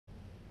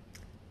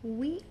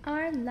We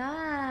are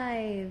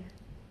live.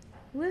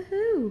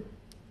 Woohoo!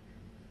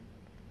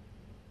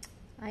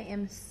 I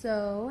am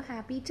so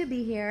happy to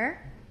be here.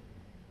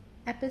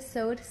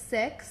 Episode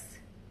 6.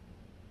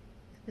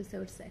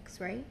 Episode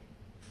 6, right?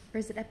 Or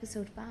is it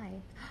episode 5?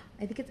 I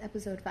think it's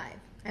episode 5.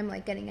 I'm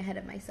like getting ahead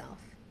of myself.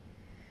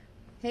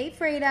 Hey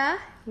Freda,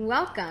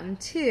 welcome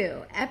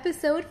to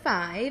episode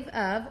 5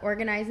 of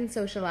Organize and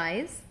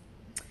Socialize.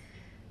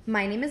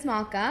 My name is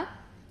Malka,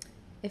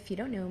 if you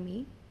don't know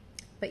me,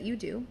 but you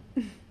do.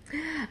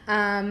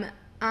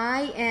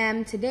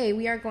 Today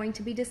we are going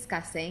to be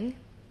discussing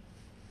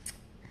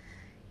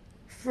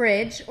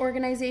fridge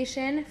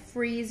organization,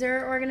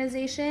 freezer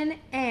organization,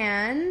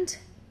 and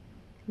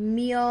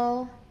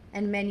meal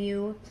and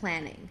menu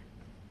planning.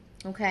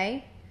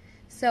 Okay?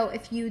 So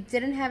if you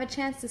didn't have a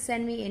chance to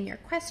send me in your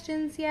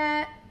questions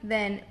yet,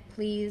 then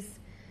please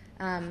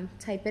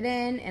type it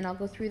in and I'll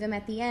go through them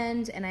at the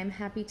end, and I'm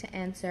happy to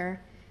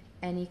answer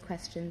any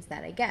questions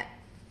that I get.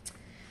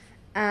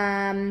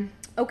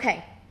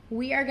 Okay,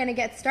 we are going to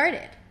get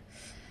started.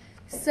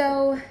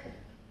 So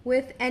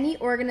with any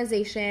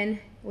organization,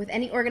 with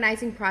any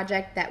organizing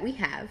project that we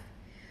have,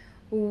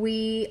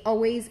 we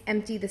always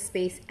empty the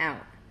space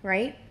out,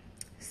 right?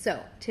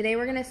 So today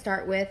we're going to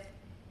start with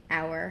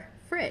our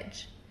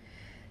fridge.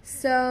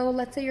 So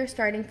let's say you're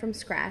starting from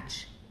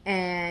scratch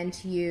and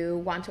you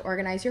want to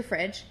organize your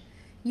fridge.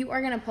 You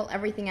are going to pull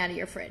everything out of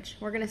your fridge.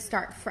 We're going to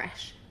start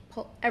fresh,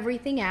 pull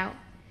everything out,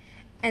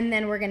 and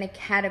then we're going to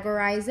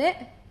categorize it,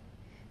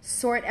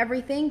 sort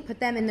everything, put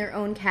them in their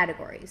own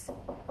categories.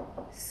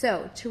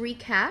 So to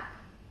recap,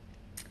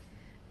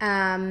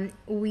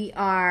 we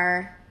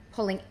are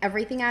pulling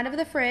everything out of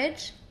the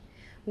fridge.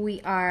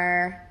 We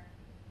are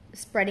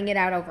spreading it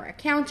out over a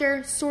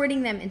counter,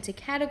 sorting them into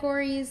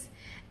categories,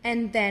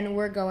 and then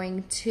we're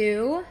going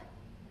to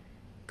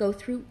go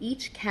through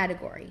each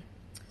category.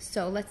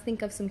 So let's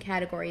think of some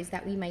categories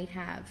that we might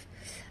have.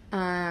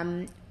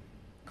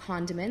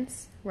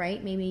 Condiments,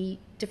 right? Maybe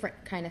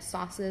different kind of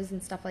sauces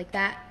and stuff like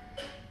that.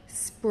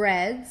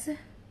 Spreads.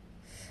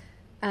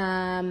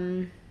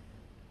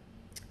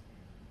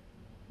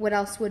 What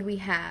else would we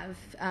have?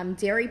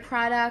 Dairy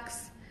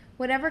products.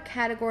 Whatever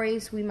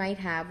categories we might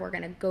have, we're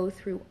going to go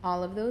through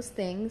all of those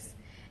things,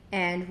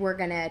 and we're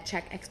going to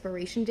check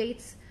expiration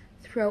dates,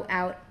 throw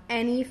out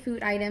any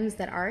food items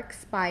that are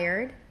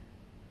expired.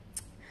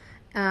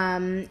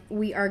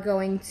 We are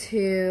going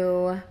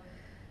to,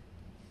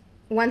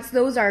 once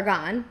those are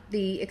gone,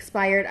 the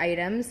expired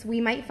items,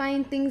 we might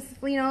find things,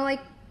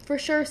 like for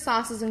sure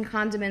sauces and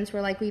condiments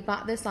were like, we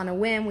bought this on a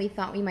whim, we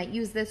thought we might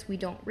use this, we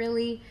don't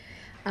really.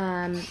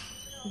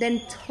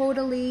 Then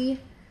totally,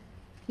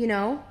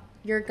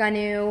 you're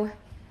gonna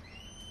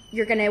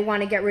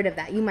want to get rid of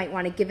that. You might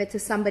want to give it to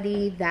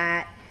somebody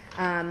that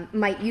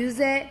might use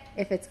it.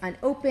 If it's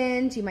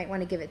unopened, you might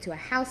want to give it to a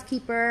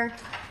housekeeper.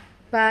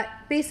 But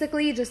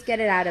basically, just get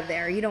it out of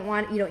there. You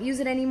don't use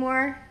it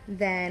anymore,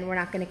 then we're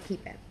not going to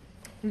keep it.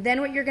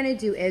 Then what you're going to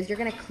do is you're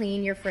going to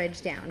clean your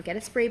fridge down. Get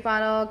a spray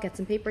bottle, get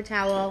some paper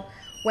towel,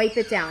 wipe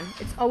it down.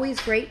 It's always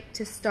great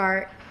to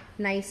start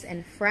nice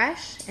and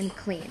fresh and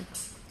clean.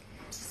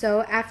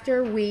 So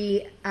after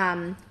we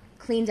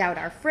cleaned out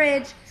our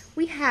fridge,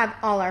 we have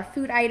all our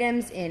food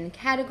items in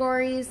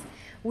categories.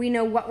 We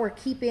know what we're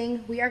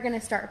keeping. We are going to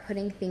start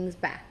putting things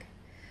back.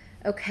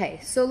 Okay,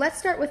 so let's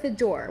start with the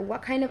door.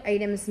 What kind of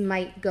items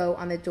might go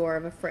on the door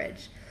of a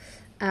fridge?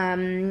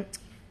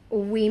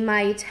 We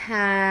might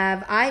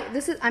have,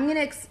 I'm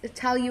going to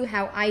tell you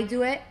how I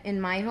do it in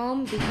my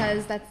home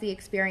because that's the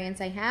experience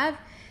I have,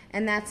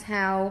 and that's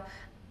how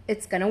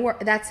it's going to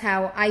work. That's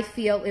how I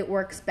feel it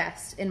works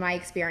best in my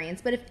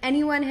experience. But if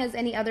anyone has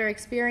any other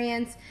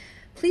experience,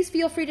 please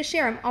feel free to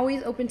share. I'm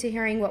always open to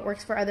hearing what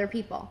works for other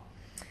people.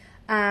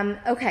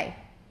 Okay,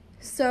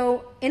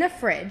 so in a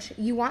fridge,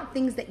 you want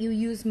things that you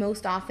use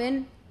most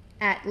often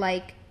at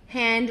like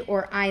hand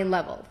or eye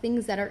level,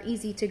 things that are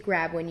easy to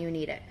grab when you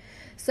need it.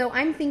 So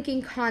I'm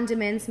thinking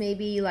condiments,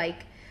 maybe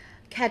like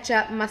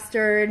ketchup,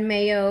 mustard,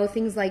 mayo,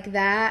 things like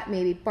that,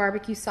 maybe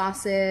barbecue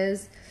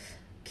sauces.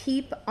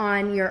 Keep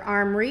on your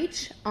arm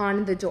reach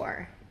on the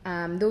door.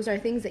 Those are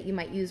things that you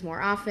might use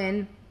more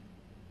often.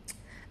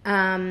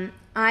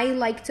 I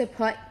like to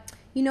put,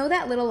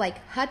 that little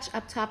like hutch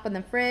up top on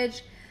the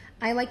fridge?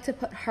 I like to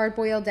put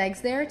hard-boiled eggs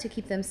there to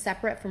keep them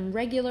separate from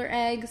regular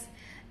eggs.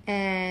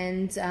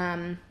 And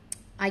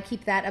I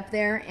keep that up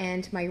there,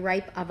 and my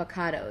ripe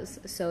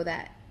avocados, so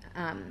that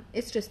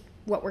it's just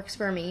what works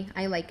for me.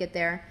 I like it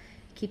there.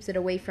 Keeps it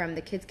away from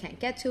the kids can't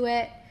get to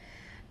it.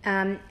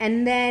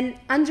 And then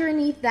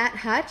underneath that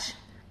hutch,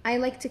 I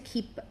like to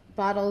keep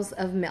bottles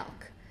of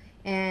milk.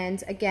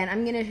 And again,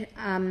 I'm going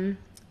to,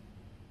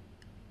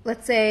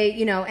 let's say,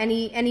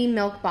 any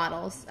milk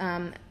bottles.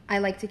 I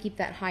like to keep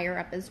that higher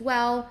up as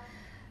well.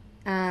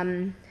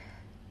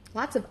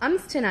 Lots of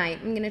ums tonight.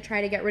 I'm going to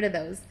try to get rid of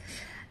those.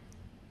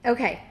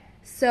 Okay,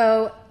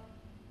 so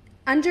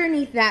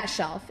underneath that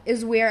shelf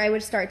is where I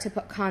would start to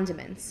put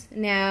condiments.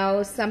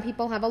 Now, some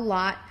people have a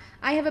lot.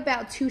 I have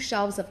about 2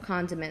 shelves of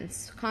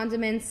condiments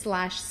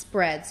 /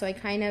 spreads. So I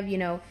kind of,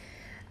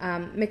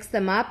 mix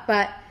them up.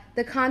 But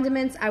the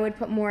condiments I would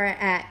put more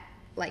at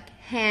like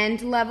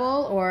hand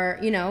level, or,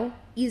 you know,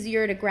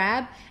 easier to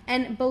grab.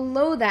 And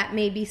below that,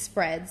 maybe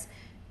spreads.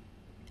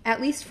 At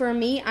least for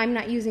me, I'm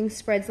not using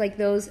spreads like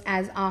those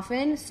as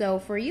often. So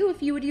for you,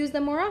 if you would use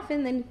them more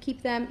often, then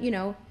keep them, you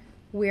know,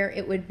 where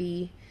it would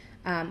be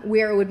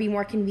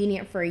more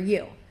convenient for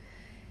you.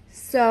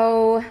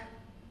 So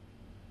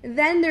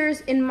then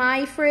there's, in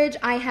my fridge,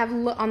 I have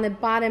on the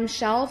bottom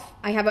shelf,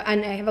 I have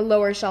a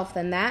lower shelf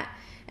than that.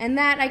 And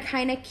that I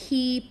kind of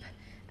keep,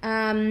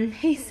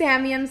 hey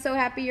Sammy, I'm so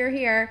happy you're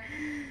here.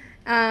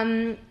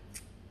 I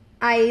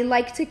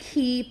like to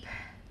keep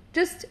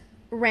just,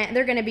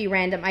 they're going to be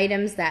random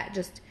items that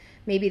just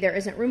maybe there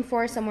isn't room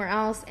for somewhere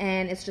else,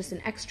 and it's just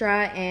an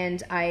extra,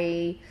 and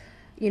I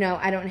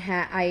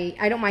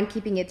don't mind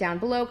keeping it down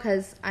below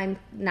because I'm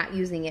not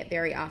using it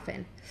very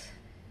often.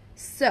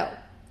 So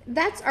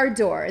that's our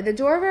door. The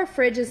door of our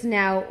fridge is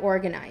now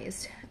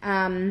organized.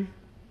 I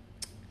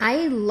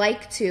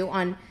like to,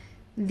 on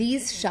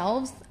these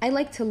shelves, I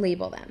like to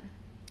label them.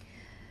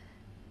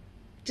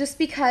 Just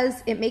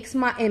because it makes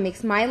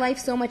my life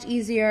so much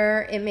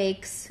easier. It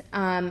makes,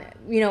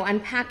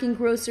 unpacking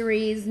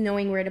groceries,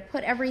 knowing where to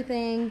put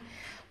everything.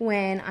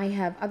 When I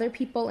have other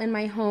people in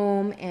my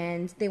home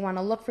and they want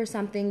to look for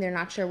something, they're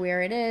not sure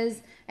where it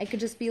is, I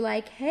could just be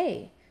like,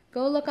 hey,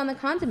 go look on the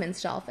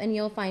condiments shelf and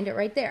you'll find it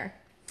right there.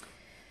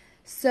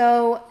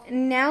 So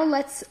now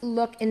let's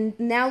look, and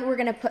now we're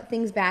going to put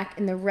things back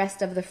in the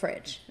rest of the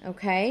fridge,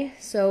 okay?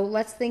 So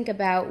let's think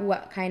about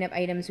what kind of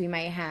items we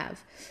might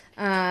have.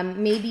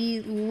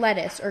 Maybe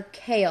lettuce or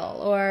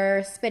kale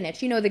or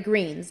spinach, you know, the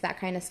greens, that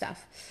kind of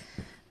stuff.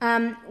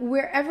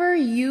 Wherever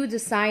you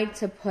decide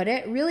to put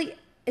it, really,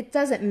 it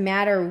doesn't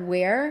matter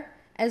where,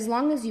 as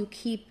long as you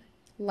keep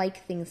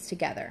like things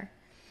together.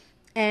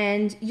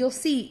 And you'll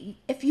see,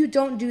 if you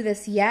don't do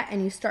this yet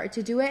and you start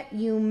to do it,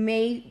 you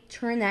may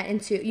turn that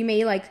into,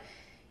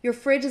 your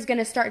fridge is going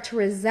to start to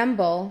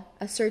resemble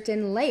a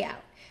certain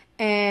layout.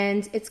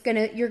 And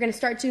you're going to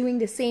start doing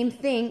the same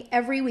thing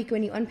every week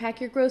when you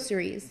unpack your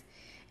groceries.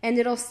 And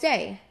it'll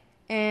stay.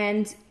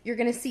 And you're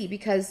going to see,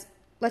 because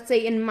let's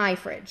say in my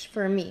fridge,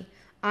 for me,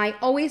 I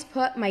always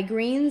put my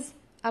greens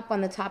up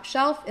on the top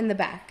shelf in the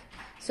back.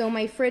 So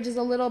my fridge is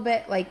a little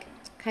bit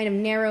kind of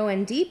narrow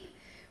and deep,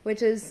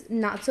 which is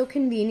not so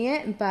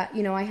convenient, but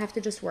I have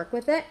to just work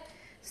with it.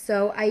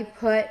 So I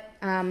put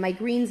my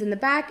greens in the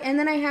back, and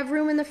then I have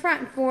room in the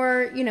front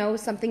for,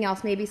 something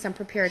else, maybe some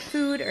prepared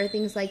food or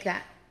things like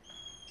that.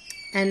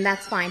 And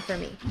that's fine for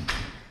me.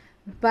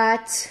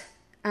 But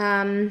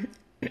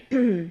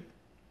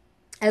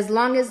as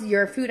long as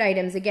your food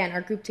items, again, are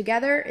grouped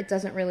together, it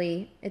doesn't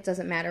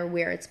matter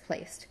where it's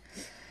placed.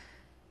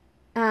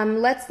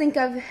 Let's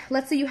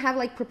say you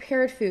have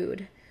prepared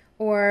food,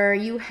 or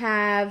you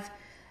have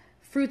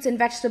fruits and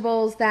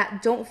vegetables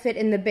that don't fit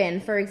in the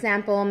bin. For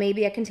example,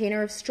 maybe a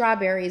container of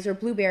strawberries or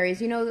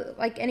blueberries,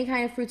 any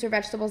kind of fruits or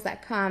vegetables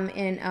that come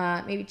in,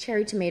 maybe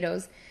cherry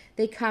tomatoes.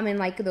 They come in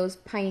those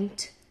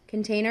pint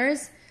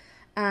containers.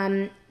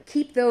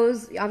 Keep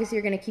those, obviously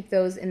you're going to keep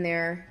those in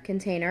their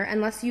container,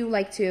 unless you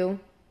like to,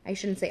 I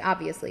shouldn't say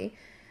obviously,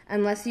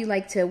 unless you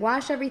like to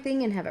wash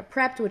everything and have it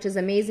prepped, which is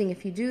amazing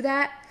if you do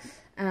that.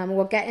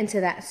 We'll get into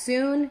that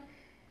soon.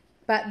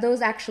 But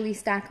those actually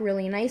stack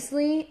really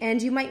nicely,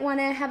 and you might want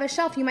to have a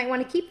shelf. You might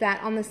want to keep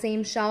that on the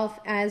same shelf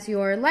as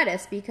your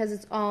lettuce, because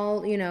it's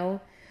all,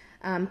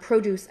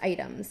 produce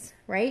items,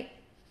 right?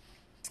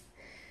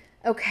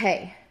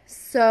 Okay,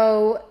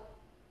 so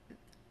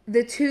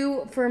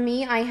for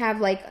me, I have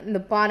the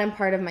bottom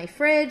part of my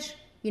fridge,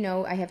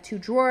 I have 2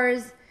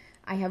 drawers.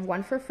 I have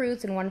one for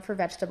fruits and one for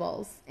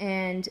vegetables,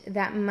 and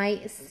that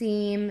might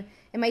seem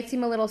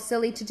a little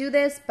silly to do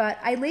this, but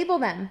I label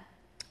them.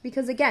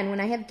 Because again,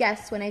 when I have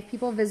guests, when I have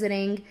people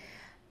visiting,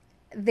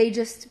 they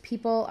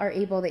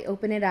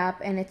open it up,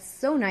 and it's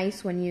so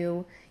nice when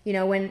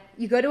when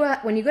you go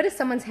to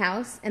someone's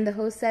house and the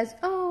host says,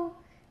 "Oh,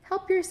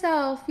 help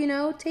yourself,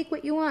 take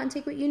what you want,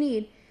 take what you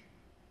need."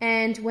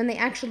 And when they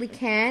actually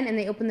can, and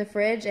they open the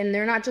fridge, and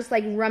they're not just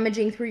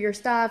rummaging through your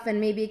stuff, and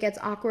maybe it gets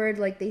awkward,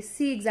 they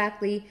see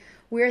exactly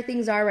where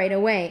things are right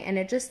away, and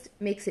it just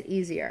makes it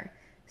easier.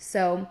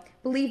 So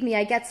believe me,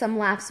 I get some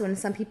laughs when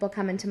some people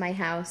come into my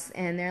house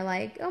and they're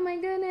like, "Oh my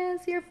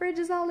goodness, your fridge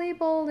is all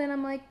labeled." And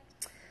I'm like,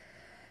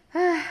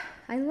 I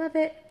love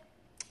it.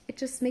 It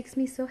just makes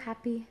me so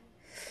happy.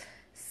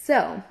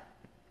 So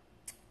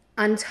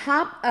on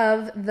top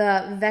of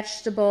the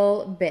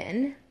vegetable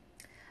bin,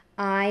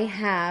 I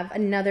have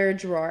another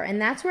drawer, and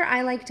that's where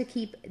I like to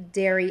keep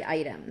dairy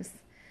items.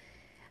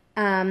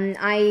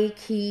 I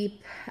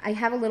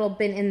have a little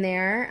bin in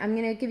there. I'm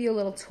going to give you a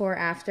little tour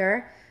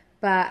after.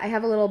 But I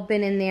have a little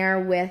bin in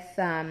there with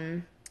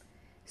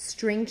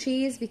string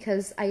cheese,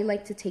 because I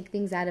like to take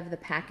things out of the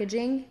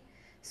packaging.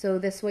 So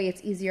this way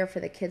it's easier for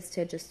the kids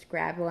to just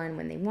grab one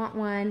when they want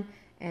one.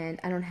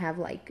 And I don't have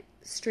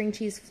string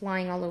cheese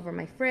flying all over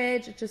my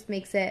fridge. It just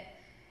makes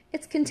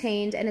it's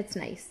contained and it's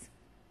nice.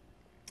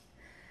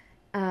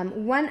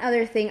 One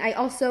other thing, I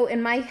also,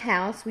 in my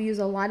house, we use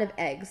a lot of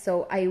eggs.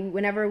 So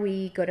whenever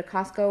we go to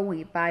Costco,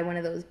 we buy one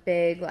of those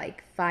big,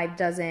 like 5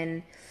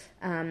 dozen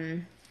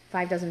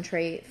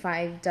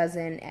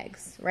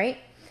eggs, right?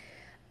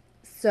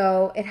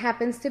 So it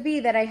happens to be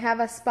that I have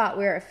a spot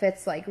where it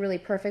fits like really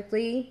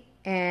perfectly,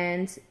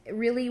 and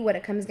really what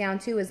it comes down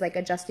to is like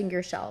adjusting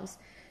your shelves.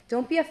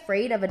 Don't be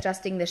afraid of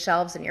adjusting the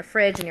shelves in your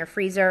fridge and your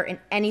freezer in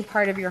any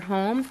part of your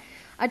home.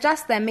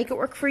 Adjust them, make it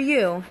work for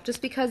you.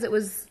 Just because it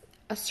was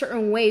a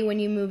certain way when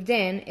you moved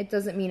in, it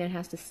doesn't mean it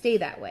has to stay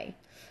that way.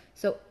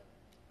 So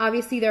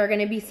obviously there are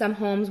going to be some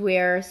homes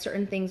where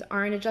certain things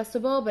aren't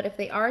adjustable, but if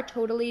they are,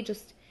 totally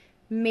just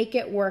make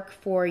it work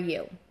for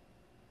you.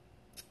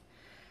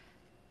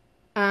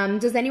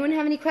 Does anyone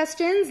have any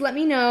questions? Let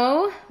me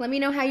know. Let me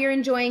know how you're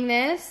enjoying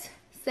this.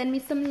 Send me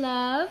some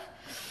love.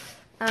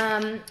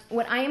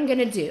 What I am going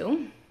to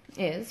do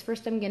is,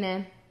 first I'm going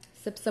to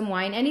sip some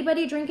wine.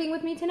 Anybody drinking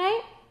with me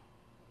tonight?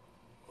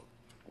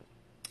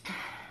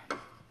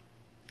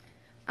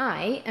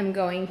 I am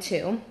going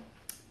to,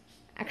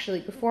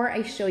 actually, before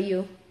I show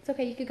you, it's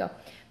okay, you could go.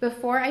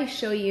 Before I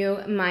show you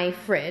my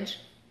fridge,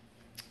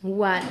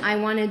 what I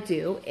want to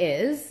do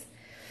is,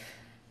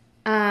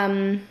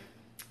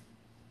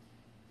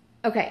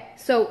 okay,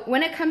 so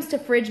when it comes to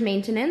fridge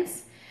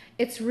maintenance,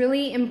 it's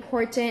really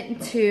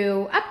important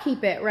to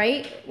upkeep it,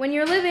 right? When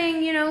you're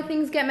living, you know,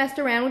 things get messed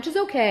around, which is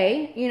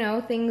okay. You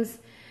know, it's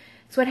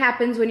what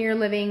happens when you're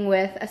living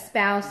with a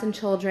spouse and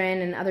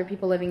children and other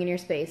people living in your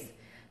space.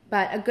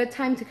 But a good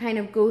time to kind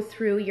of go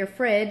through your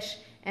fridge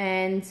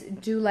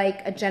and do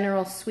like a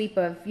general sweep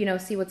of, you know,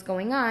 see what's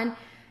going on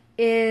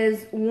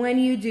is when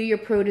you do your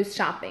produce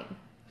shopping.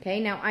 Okay,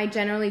 now I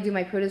generally do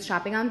my produce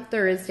shopping on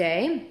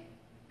Thursday.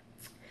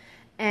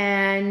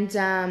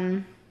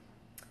 And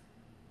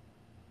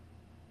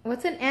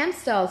what's an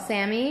Amstel,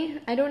 Sammy?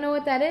 I don't know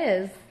what that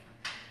is.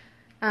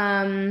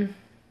 My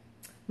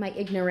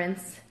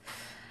ignorance.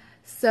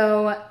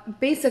 So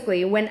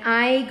basically, when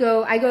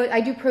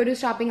I do produce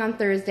shopping on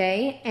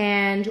Thursday,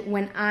 and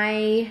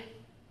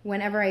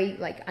whenever I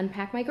like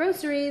unpack my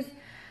groceries,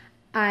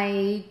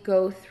 I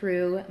go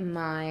through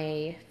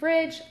my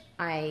fridge,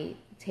 I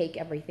take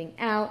everything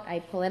out, I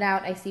pull it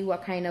out, I see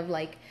what kind of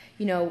like,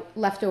 you know,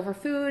 leftover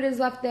food is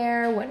left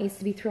there, what needs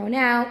to be thrown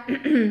out,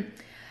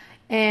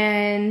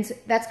 and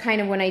that's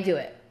kind of when I do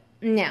it.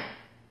 Now,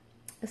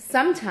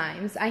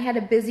 sometimes I had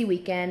a busy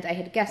weekend, I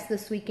had guests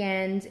this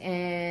weekend,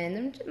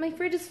 and my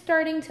fridge is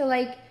starting to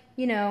like,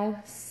 you know,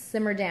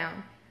 simmer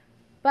down,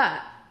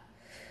 but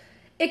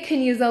it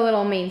can use a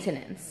little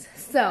maintenance.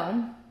 So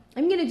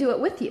I'm going to do it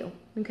with you,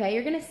 okay?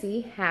 You're going to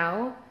see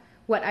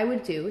what I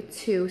would do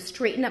to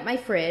straighten up my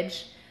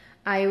fridge.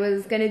 I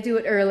was going to do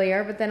it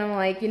earlier, but then I'm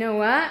like, you know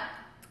what?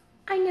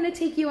 I'm going to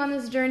take you on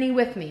this journey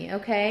with me,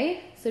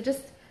 okay? So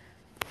just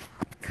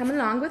come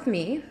along with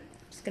me. I'm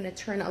just going to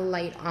turn a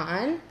light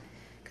on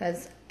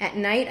because at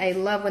night I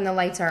love when the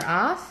lights are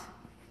off.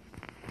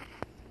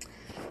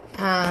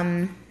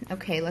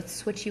 Okay, let's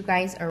switch you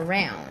guys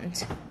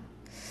around.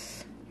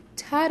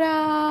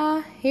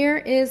 Ta-da! Here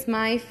is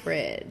my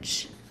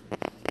fridge.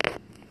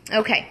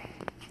 Okay.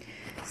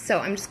 So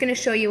I'm just going to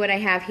show you what I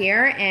have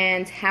here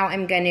and how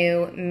I'm going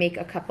to make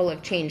a couple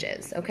of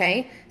changes,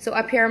 okay? So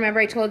up here, remember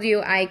I told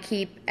you I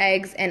keep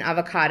eggs and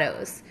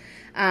avocados.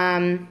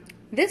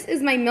 This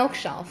is my milk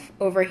shelf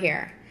over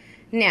here.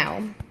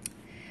 Now,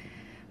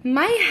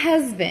 my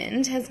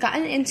husband has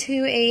gotten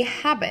into a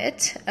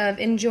habit of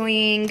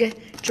enjoying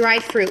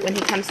dried fruit when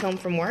he comes home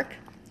from work,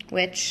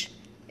 which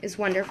is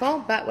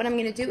wonderful, but what I'm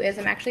going to do is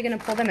I'm actually going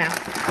to pull them out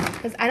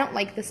because I don't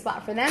like this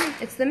spot for them.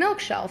 It's the milk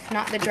shelf,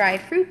 not the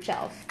dried fruit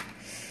shelf.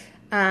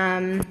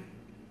 I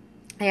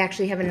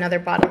actually have another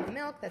bottle of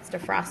milk that's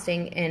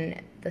defrosting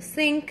in the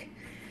sink.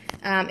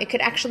 It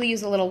could actually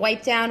use a little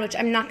wipe down, which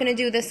I'm not going to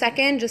do this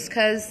second just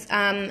because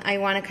I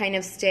want to kind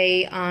of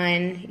stay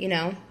on, you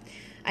know,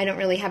 I don't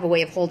really have a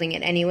way of holding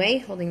it anyway,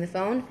 holding the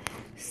phone.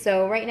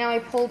 So right now I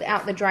pulled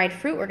out the dried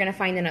fruit. We're going to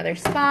find another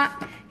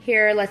spot.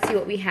 Here, let's see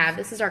what we have.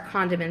 This is our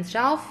condiments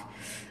shelf.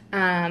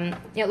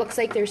 It looks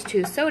like there's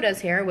 2 sodas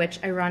here, which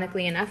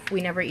ironically enough,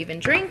 we never even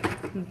drink,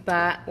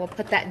 but we'll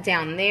put that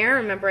down there.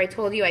 Remember I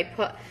told you I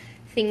put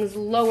things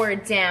lower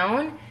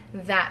down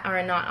that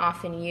are not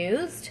often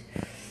used.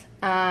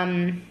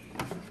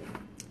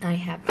 I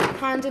have the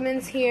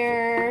condiments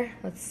here.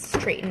 Let's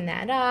straighten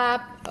that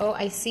up. Oh,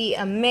 I see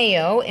a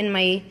mayo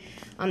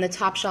on the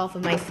top shelf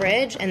of my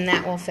fridge, and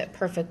that will fit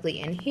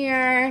perfectly in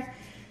here.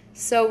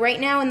 So right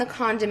now in the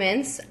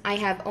condiments, I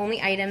have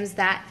only items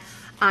that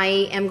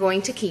I am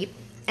going to keep,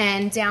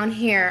 and down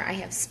here I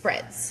have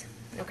spreads.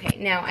 Okay,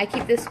 now I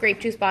keep this grape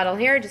juice bottle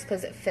here just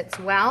because it fits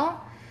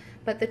well,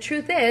 but the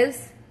truth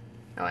is,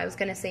 oh, I was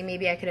going to say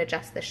maybe I could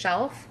adjust the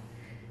shelf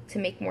to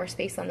make more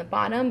space on the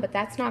bottom, but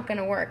that's not going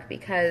to work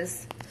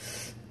because,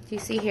 do you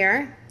see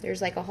here?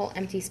 There's like a whole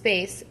empty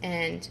space,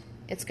 and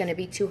it's going to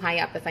be too high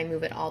up if I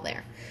move it all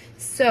there.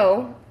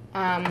 So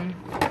I'm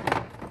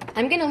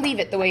going to leave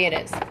it the way it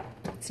is.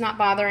 It's not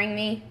bothering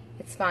me.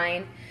 It's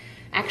fine.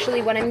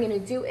 Actually, what I'm going to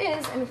do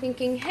is I'm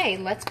thinking, hey,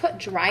 let's put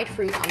dried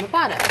fruit on the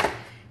bottom.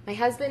 My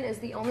husband is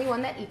the only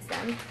one that eats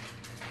them.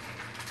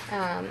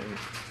 I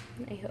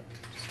hope,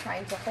 just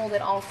trying to hold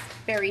it all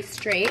very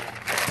straight.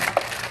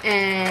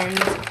 And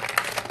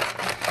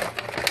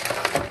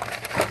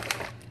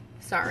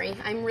sorry,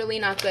 I'm really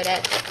not good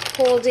at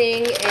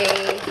holding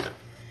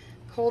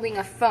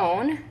a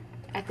phone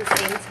at the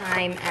same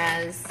time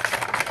as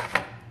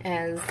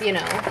you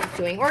know,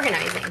 doing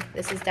organizing.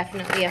 This is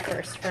definitely a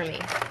first for me.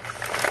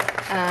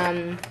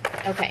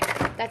 Okay,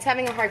 that's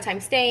having a hard time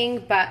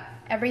staying, but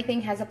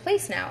everything has a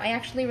place now. I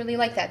actually really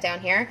like that down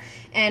here.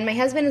 And my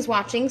husband is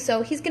watching,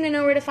 so he's gonna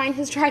know where to find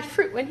his dried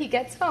fruit when he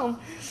gets home.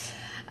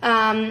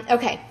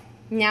 Okay,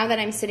 now that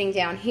I'm sitting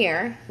down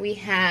here, we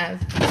have,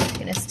 I'm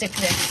gonna stick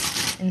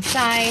this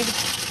inside.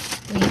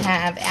 We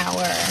have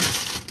our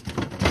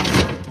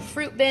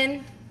fruit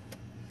bin,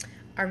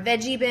 our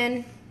veggie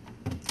bin.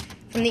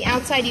 From the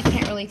outside, you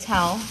can't really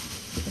tell.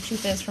 The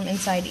truth is from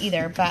inside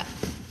either, but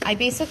I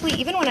basically,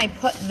 even when I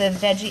put my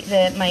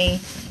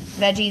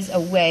veggies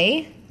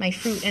away, my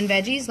fruit and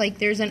veggies, like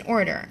there's an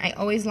order. I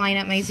always line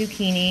up my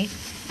zucchini.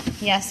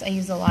 Yes, I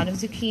use a lot of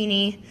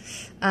zucchini.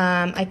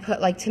 I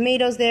put like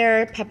tomatoes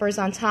there, peppers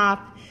on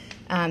top.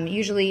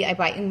 Usually I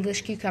buy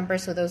English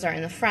cucumbers, so those are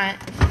in the front.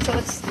 So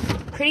it's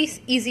pretty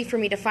easy for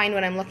me to find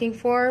what I'm looking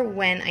for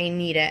when I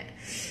need it.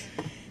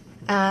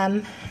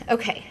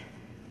 Okay,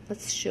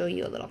 let's show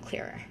you a little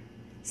clearer.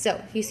 So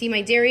you see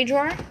my dairy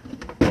drawer?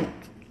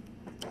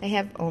 I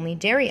have only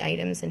dairy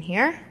items in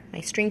here.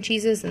 My string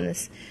cheeses and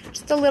this,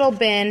 just a little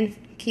bin,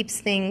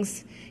 keeps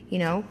things, you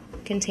know,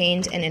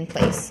 contained and in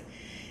place.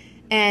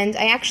 And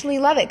I actually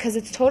love it because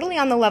it's totally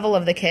on the level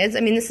of the kids. I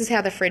mean, this is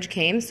how the fridge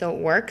came, so it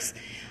works.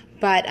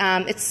 But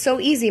it's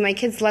so easy. My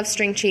kids love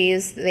string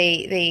cheese.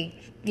 They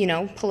you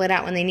know, pull it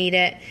out when they need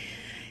it.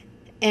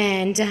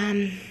 And,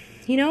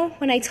 you know,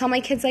 when I tell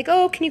my kids, like,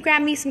 oh, can you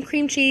grab me some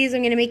cream cheese?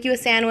 I'm going to make you a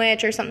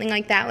sandwich or something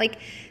like that. Like,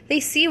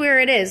 they see where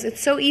it is. It's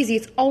so easy.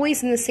 It's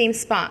always in the same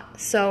spot.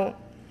 So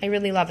I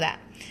really love that.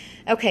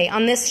 Okay,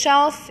 on this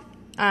shelf,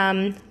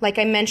 like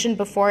I mentioned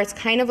before, it's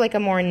kind of like a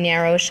more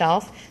narrow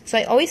shelf. So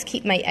I always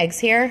keep my eggs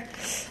here.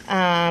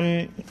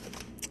 I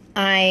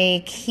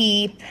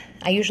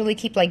usually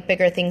keep like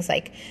bigger things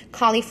like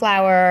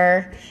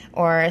cauliflower,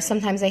 or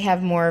sometimes I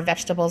have more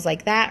vegetables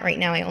like that. Right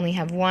now I only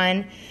have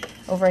one.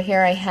 Over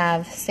here I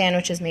have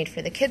sandwiches made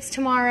for the kids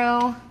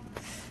tomorrow.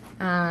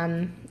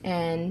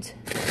 And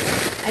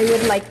I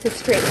would like to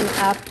straighten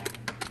up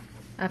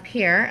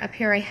here. Up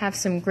here I have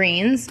some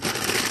greens.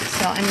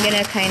 So I'm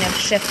going to kind of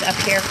shift up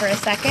here for a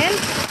second.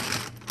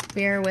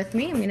 Bear with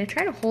me. I'm going to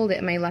try to hold it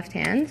in my left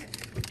hand.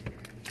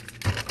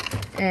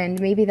 And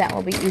maybe that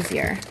will be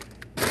easier.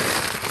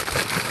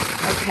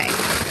 Okay.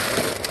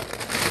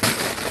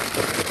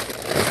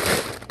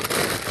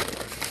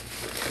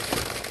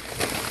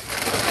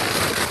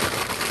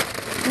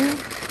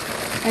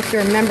 I have to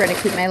remember to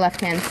keep my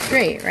left hand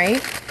straight,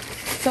 right?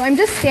 So I'm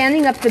just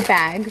standing up the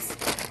bags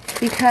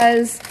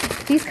because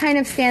these kind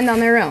of stand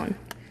on their own.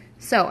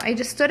 So I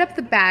just stood up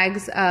the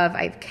bags of,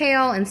 I have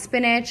kale and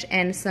spinach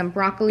and some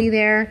broccoli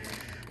there.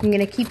 I'm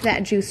going to keep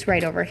that juice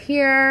right over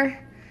here.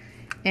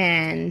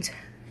 And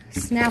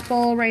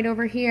Snapple right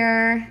over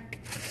here.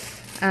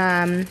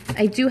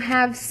 I do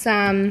have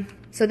some,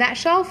 so that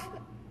shelf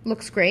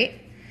looks great.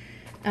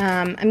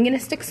 I'm going to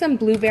stick some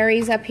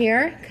blueberries up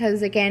here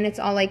because, again, it's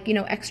all like, you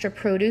know, extra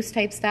produce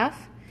type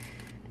stuff.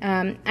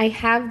 I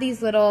have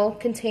these little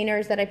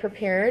containers that I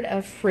prepared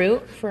of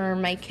fruit for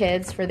my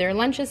kids for their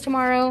lunches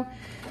tomorrow.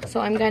 So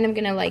I'm kind of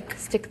going to like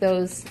stick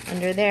those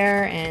under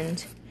there,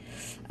 and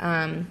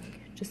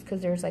just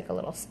because there's like a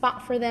little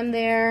spot for them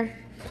there.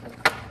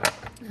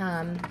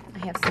 I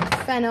have some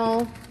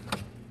fennel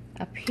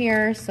up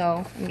here,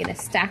 so I'm going to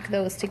stack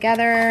those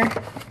together.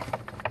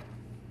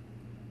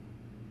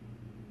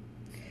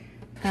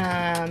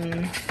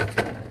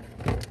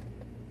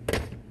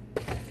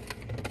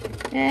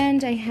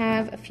 And I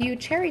have a few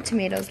cherry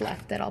tomatoes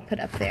left that I'll put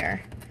up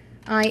there.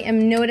 I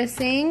am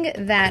noticing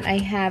that I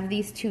have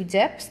these two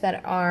dips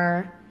that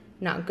are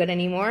not good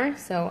anymore,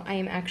 so I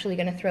am actually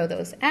going to throw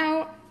those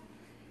out.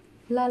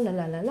 La la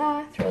la la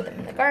la, throw them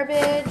in the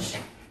garbage.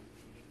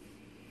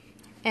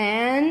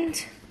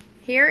 And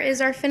here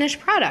is our finished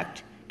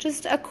product.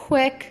 Just a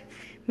quick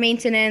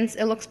maintenance.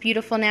 It looks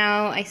beautiful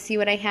now. I see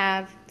what I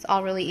have. It's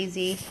all really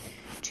easy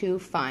to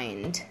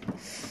find.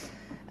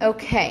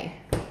 Okay,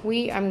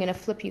 I'm going to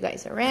flip you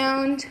guys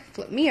around,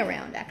 flip me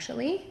around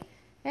actually,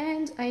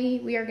 and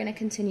we are going to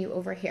continue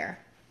over here.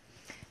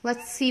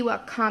 Let's see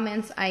what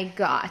comments I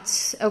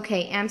got.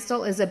 Okay,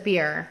 Amstel is a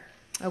beer.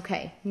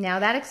 Okay, now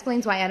that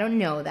explains why I don't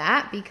know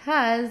that,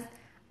 because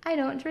I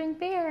don't drink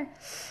beer.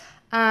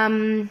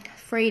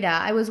 Freda,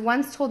 I was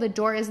once told the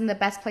door isn't the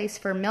best place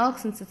for milk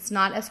since it's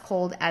not as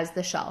cold as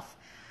the shelf.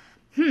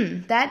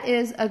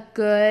 That's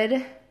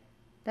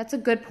a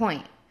good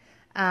point.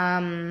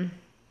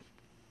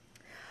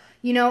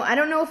 You know, I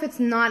don't know if it's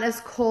not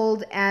as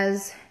cold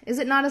as, is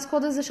it not as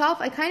cold as the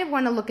shelf? I kind of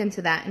want to look into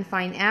that and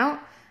find out.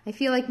 I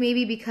feel like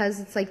maybe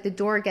because it's like the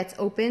door gets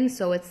open,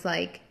 so it's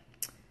like,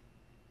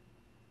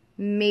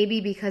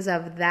 maybe because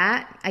of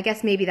that. I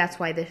guess maybe that's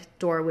why the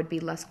door would be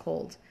less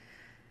cold.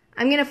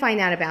 I'm going to find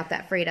out about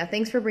that, Freda.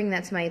 Thanks for bringing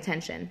that to my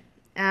attention.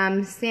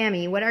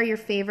 Sammy, what are your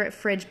favorite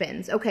fridge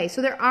bins? Okay,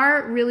 so there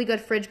are really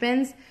good fridge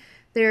bins.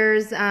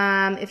 There's,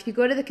 if you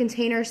go to the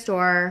Container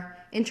Store,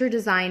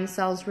 Interdesign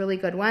sells really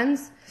good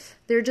ones.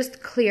 They're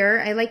just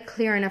clear. I like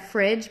clear in a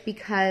fridge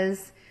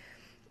because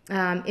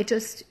it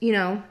just, you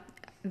know,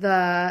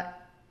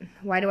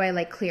 why do I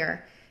like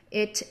clear?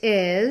 It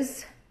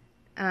is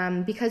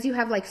because you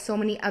have like so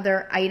many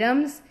other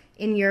items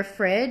in your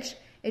fridge,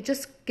 it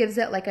just gives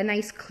it like a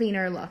nice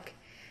cleaner look.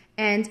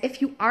 And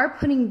if you are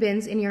putting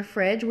bins in your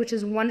fridge, which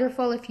is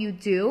wonderful if you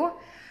do,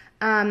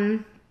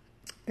 then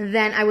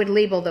I would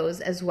label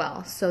those as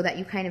well so that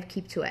you kind of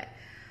keep to it.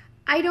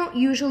 I don't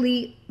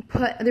usually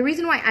the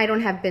reason why I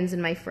don't have bins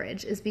in my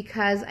fridge is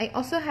because I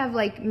also have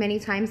like many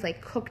times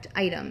like cooked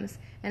items,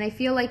 and I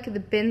feel like the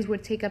bins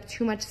would take up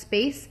too much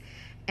space,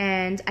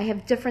 and I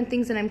have different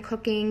things that I'm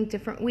cooking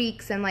different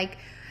weeks, and like,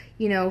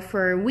 you know,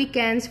 for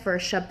weekends, for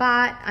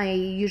Shabbat, I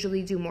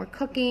usually do more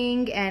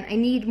cooking and I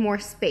need more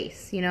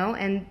space, you know,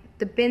 and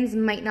the bins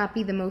might not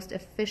be the most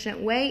efficient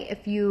way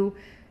if you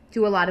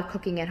do a lot of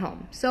cooking at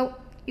home. So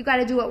you got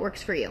to do what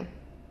works for you.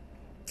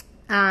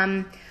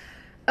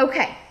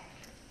 Okay,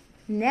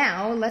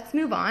 now let's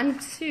move on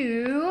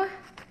to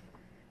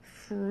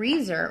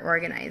freezer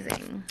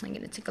organizing. I'm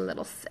going to take a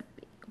little sip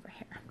over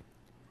here.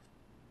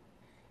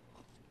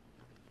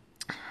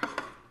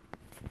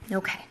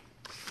 Okay,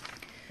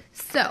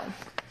 so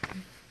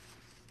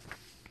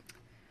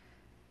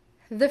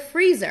the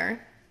freezer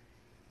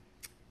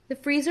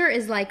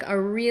is like a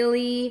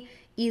really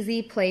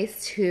easy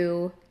place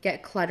to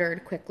get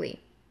cluttered quickly.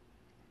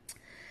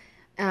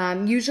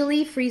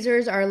 Usually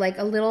freezers are like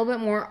a little bit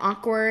more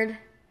awkward.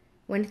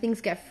 When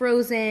things get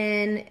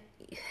frozen,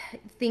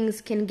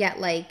 things can get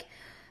like,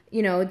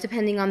 you know,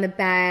 depending on the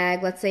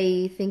bag, let's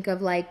say think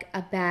of like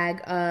a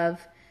bag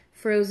of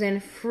frozen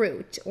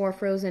fruit or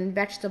frozen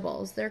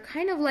vegetables. They're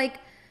kind of like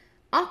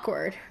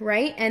awkward,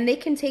 right? And they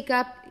can take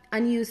up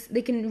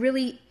they can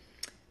really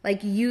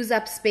like use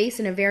up space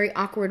in a very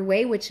awkward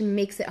way, which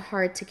makes it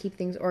hard to keep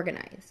things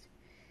organized.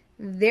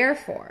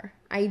 Therefore,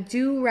 I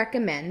do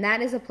recommend,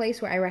 that is a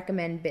place where I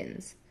recommend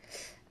bins.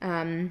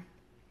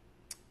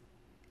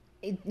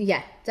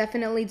 Yeah,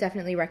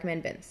 definitely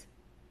recommend bins.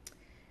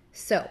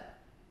 So,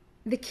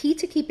 the key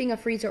to keeping a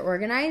freezer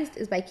organized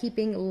is by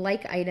keeping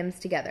like items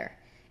together.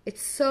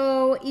 It's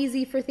so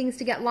easy for things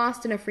to get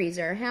lost in a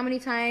freezer. How many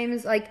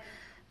times, like,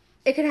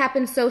 it could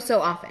happen so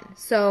often.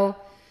 So,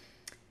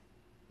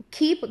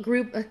 keep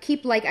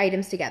like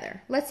items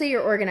together. Let's say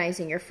you're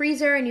organizing your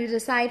freezer and you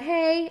decide,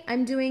 hey,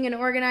 I'm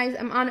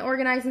on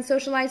Organize and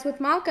Socialize with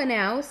Malka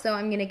now, so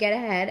I'm going to get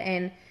ahead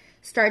and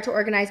start to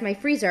organize my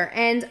freezer.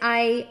 And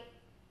I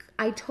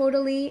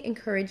totally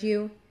encourage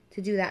you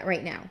to do that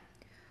right now.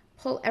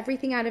 Pull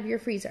everything out of your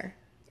freezer,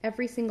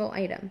 every single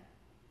item,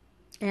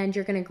 and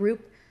you're going to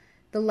group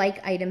the like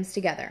items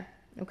together,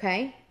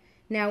 okay?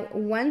 Now,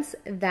 once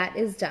that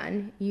is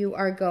done, you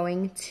are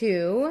going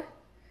to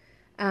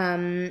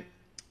want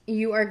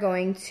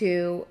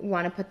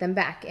to put them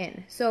back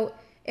in. So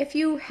if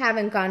you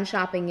haven't gone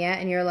shopping yet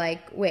and you're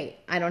like, wait,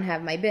 I don't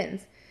have my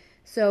bins.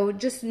 So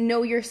just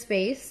know your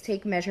space,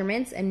 take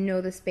measurements, and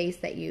know the space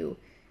that you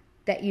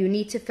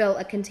need to fill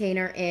a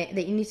container in,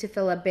 that you need to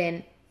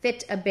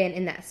fit a bin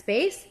in that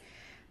space.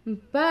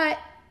 But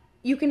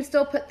you can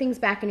still put things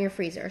back in your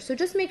freezer. So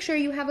just make sure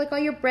you have like all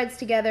your breads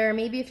together.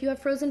 Maybe if you have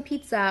frozen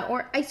pizza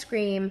or ice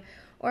cream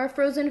or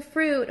frozen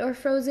fruit or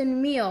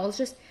frozen meals,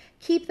 just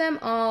keep them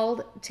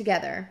all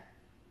together.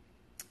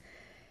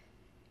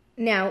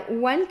 Now,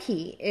 one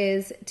key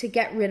is to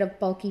get rid of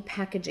bulky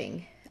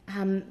packaging.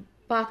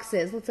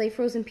 Boxes, let's say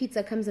frozen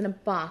pizza comes in a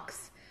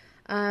box.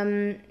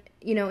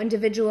 You know,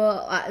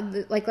 individual,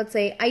 like let's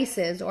say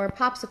ices or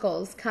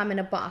popsicles come in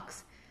a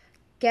box.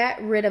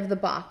 Get rid of the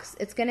box.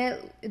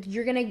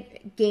 You're gonna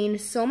gain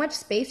so much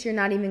space, you're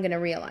not even gonna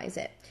realize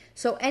it.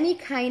 So any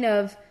kind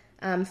of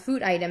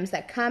food items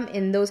that come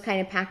in those kind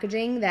of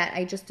packaging that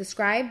I just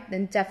described,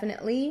 then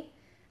definitely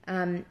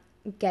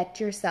get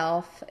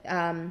yourself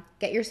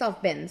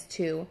bins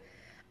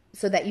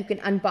so that you can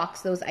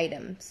unbox those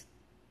items.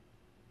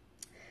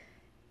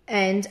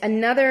 And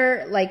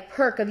another like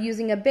perk of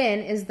using a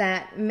bin is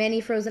that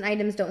many frozen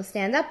items don't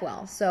stand up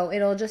well, so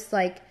it'll just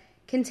like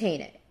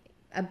contain it.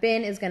 A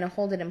bin is going to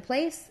hold it in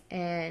place,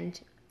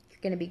 and you're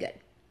going to be good.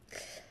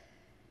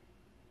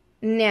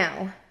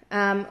 Now,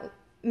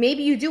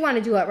 maybe you do want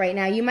to do it right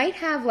now. You might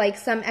have like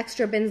some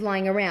extra bins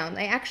lying around.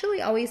 I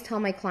actually always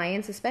tell my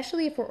clients,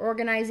 especially if we're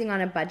organizing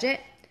on a budget,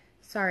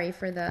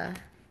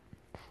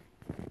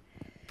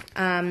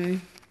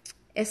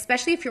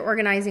 especially if you're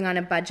organizing on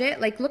a budget,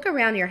 like look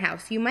around your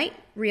house. You might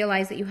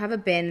realize that you have a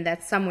bin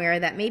that's somewhere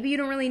that maybe you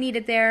don't really need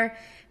it there.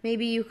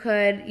 Maybe you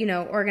could, you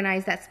know,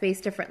 organize that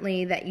space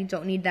differently, that you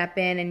don't need that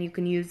bin and you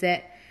can use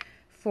it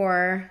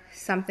for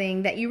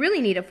something that you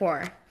really need it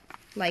for,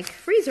 like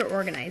freezer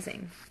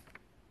organizing.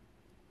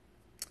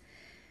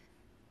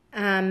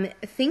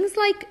 Things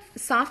like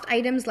soft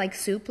items like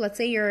soup. Let's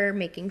say you're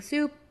making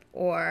soup,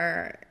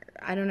 or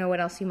I don't know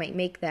what else you might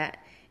make that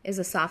is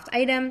a soft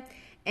item,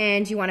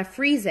 and you want to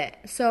freeze it.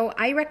 So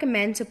I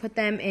recommend to freeze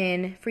them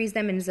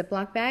in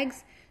Ziploc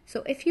bags.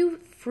 So if you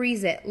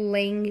freeze it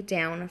laying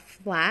down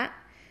flat,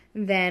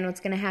 then what's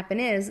going to happen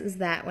is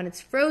that when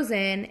it's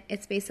frozen,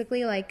 it's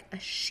basically like a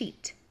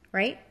sheet,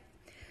 right?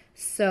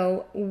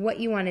 So what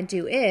you want to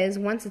do is,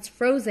 once it's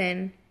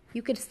frozen,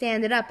 you could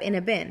stand it up in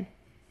a bin.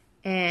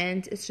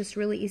 And it's just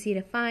really easy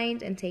to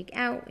find and take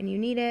out when you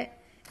need it.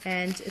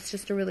 And it's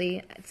just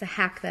it's a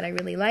hack that I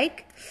really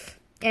like.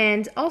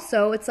 And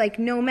also, it's like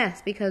no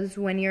mess, because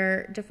when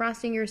you're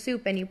defrosting your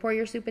soup and you pour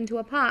your soup into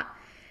a pot,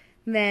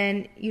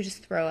 then you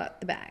just throw out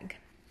the bag.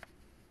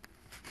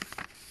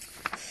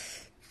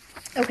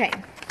 Okay,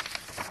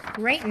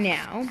 right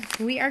now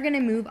we are going to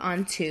move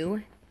on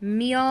to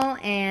meal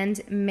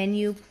and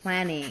menu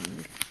planning,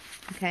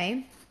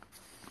 okay?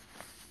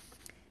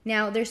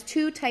 Now, there's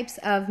two types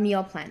of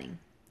meal planning.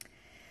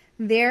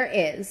 There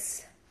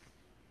is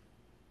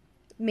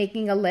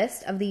making a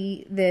list of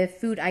the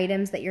food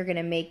items that you're going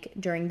to make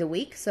during the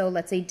week. So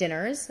let's say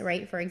dinners,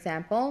 right, for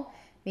example.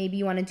 Maybe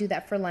you want to do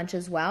that for lunch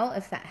as well,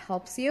 if that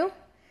helps you.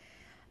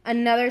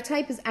 Another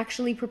type is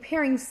actually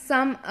preparing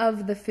some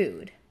of the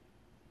food.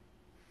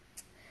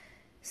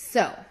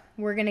 So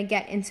we're going to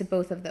get into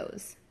both of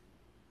those.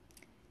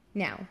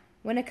 Now,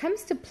 when it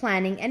comes to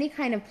planning, any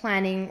kind of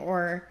planning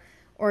or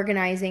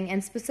organizing,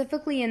 and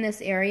specifically in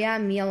this area,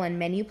 meal and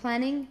menu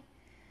planning,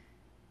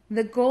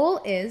 the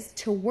goal is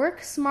to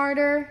work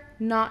smarter,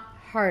 not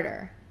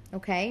harder,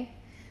 okay?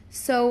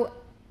 So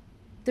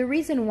the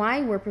reason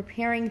why we're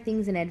preparing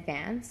things in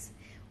advance,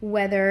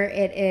 whether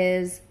it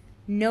is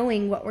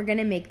knowing what we're going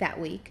to make that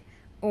week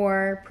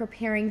or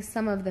preparing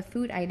some of the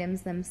food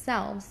items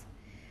themselves,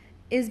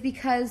 is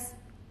because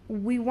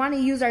we want to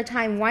use our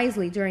time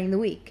wisely during the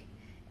week.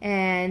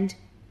 And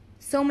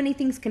so many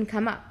things can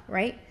come up,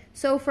 right?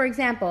 So for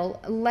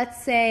example,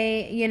 let's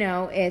say,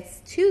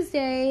 it's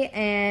Tuesday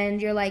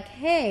and you're like,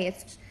 hey,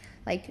 it's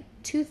like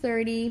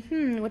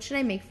 2:30. What should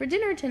I make for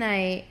dinner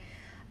tonight?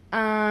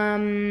 Let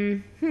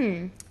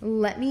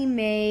me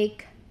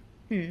make,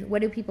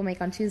 what do people make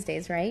on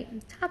Tuesdays, right?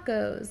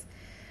 Tacos.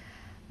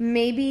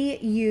 Maybe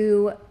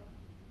you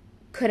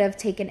could have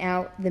taken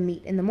out the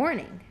meat in the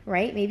morning,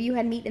 right? Maybe you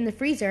had meat in the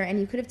freezer and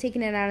you could have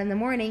taken it out in the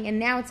morning, and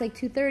now it's like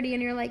 2:30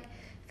 and you're like,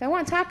 if I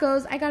want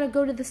tacos, I gotta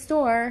go to the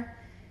store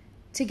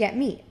to get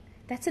meat.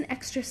 That's an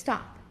extra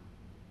stop.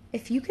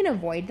 If you can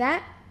avoid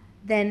that,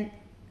 then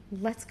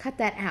let's cut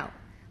that out.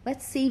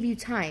 Let's save you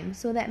time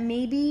so that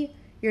maybe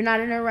you're not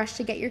in a rush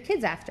to get your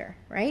kids after,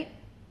 right?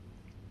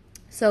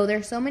 So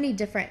there's so many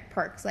different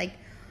perks. Like,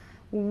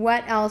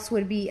 what else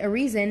would be a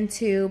reason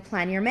to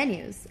plan your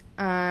menus?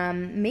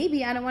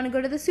 Maybe I don't want to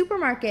go to the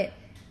supermarket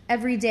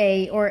every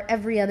day or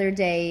every other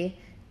day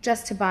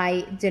just to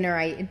buy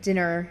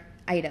dinner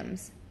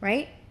items,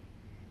 right?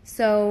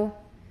 So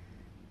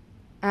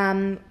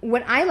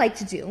what I like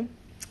to do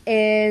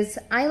is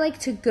I like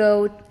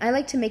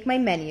to make my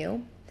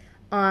menu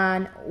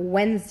on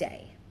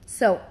Wednesday.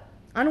 So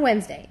on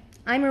Wednesday,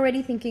 I'm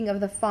already thinking of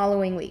the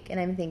following week, and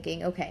I'm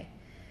thinking, okay,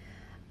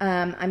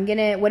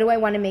 what do I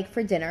want to make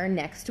for dinner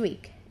next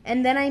week?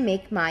 And then I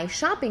make my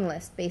shopping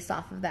list based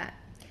off of that.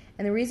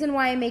 And the reason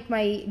why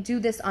I do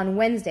this on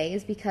Wednesday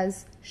is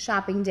because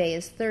shopping day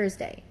is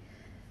Thursday.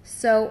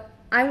 So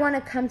I want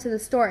to come to the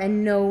store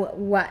and know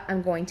what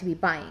I'm going to be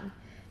buying.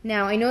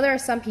 Now, I know there are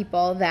some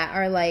people that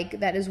are like,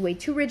 that is way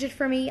too rigid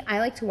for me. I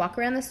like to walk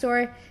around the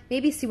store,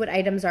 maybe see what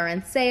items are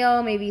on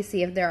sale, maybe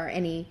see if there are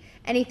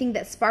anything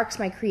that sparks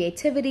my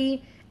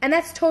creativity, and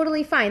that's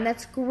totally fine.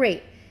 That's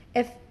great.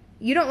 If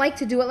you don't like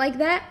to do it like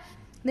that,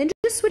 then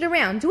just switch it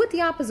around. Do it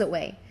the opposite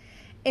way.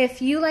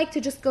 If you like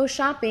to just go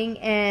shopping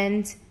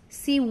and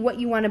see what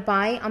you want to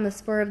buy on the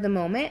spur of the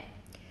moment,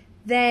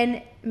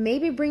 then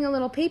maybe bring a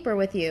little paper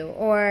with you.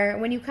 Or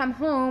when you come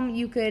home,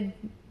 you could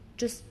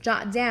just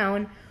jot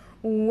down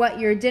what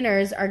your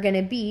dinners are going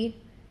to be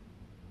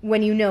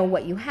when you know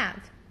what you have.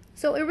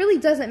 So it really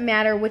doesn't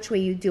matter which way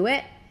you do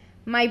it.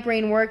 My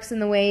brain works in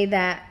the way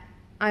that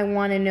I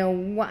want to know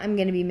what I'm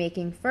going to be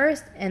making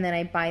first, and then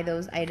I buy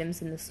those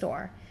items in the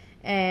store.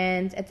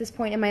 And at this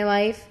point in my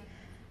life,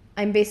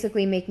 I'm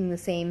basically making the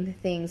same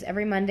things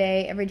every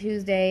Monday, every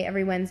Tuesday,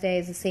 every Wednesday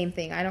is the same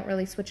thing. I don't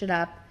really switch it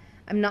up.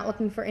 I'm not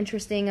looking for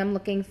interesting. I'm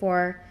looking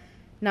for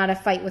not a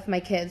fight with my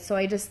kids. So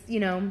I just,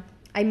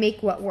 I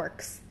make what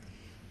works.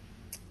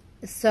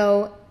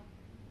 So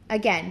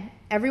again,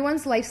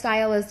 everyone's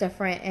lifestyle is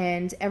different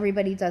and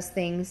everybody does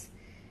things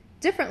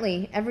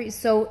differently.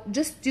 So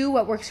just do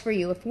what works for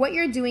you. If what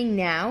you're doing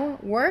now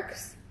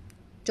works,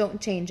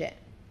 don't change it.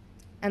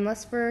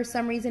 Unless for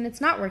some reason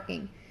it's not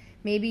working.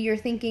 Maybe you're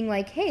thinking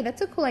like, hey,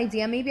 that's a cool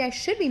idea. Maybe I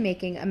should be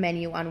making a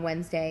menu on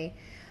Wednesday,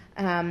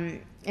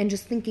 and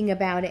just thinking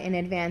about it in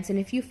advance. And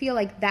if you feel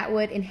like that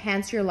would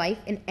enhance your life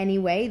in any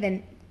way,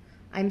 then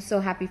I'm so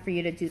happy for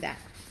you to do that.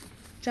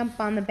 Jump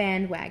on the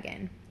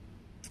bandwagon.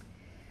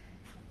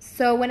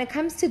 So when it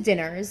comes to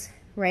dinners,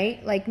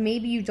 right, like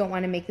maybe you don't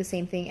want to make the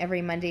same thing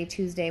every Monday,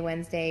 Tuesday,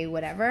 Wednesday,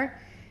 whatever,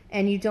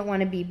 and you don't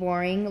want to be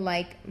boring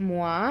like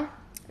moi,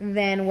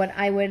 then what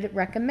I would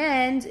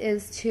recommend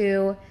is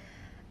to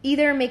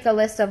either make a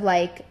list of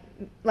like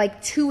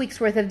 2 weeks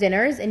worth of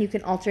dinners and you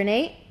can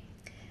alternate,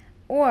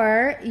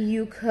 or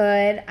you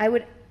could,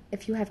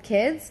 if you have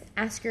kids,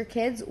 ask your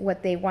kids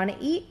what they want to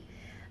eat.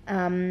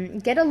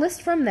 Get a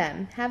list from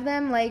them. Have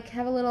them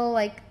have a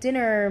little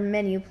dinner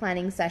menu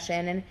planning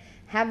session, and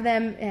have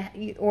them,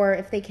 or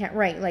if they can't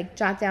write,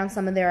 jot down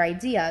some of their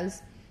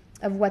ideas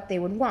of what they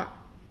would want.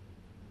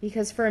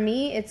 Because for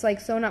me, it's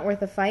so not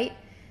worth a fight.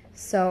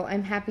 So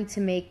I'm happy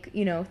to make,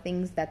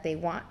 things that they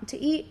want to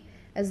eat,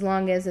 as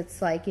long as it's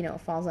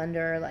falls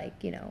under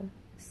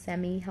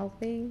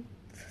semi-healthy.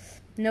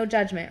 No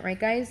judgment, right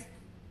guys?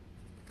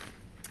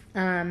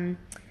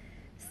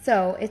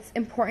 So it's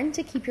important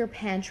to keep your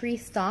pantry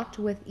stocked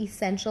with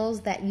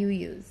essentials that you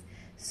use.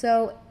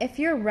 So if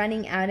you're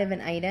running out of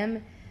an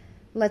item,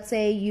 let's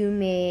say you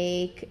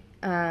make,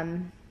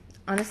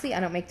 honestly, I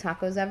don't make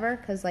tacos ever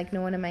because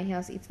no one in my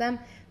house eats them.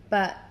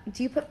 But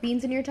do you put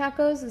beans in your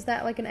tacos? Is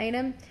that an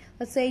item?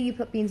 Let's say you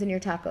put beans in your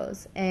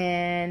tacos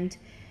and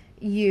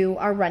you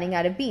are running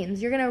out of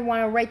beans. You're going to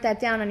want to write that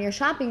down on your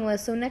shopping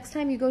list. So next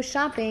time you go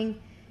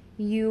shopping,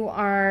 you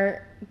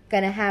are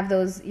going to have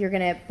those, you're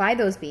going to buy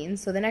those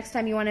beans. So the next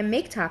time you want to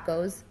make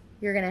tacos,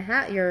 you're going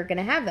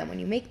to have them when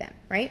you make them,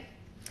 right?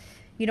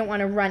 You don't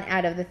want to run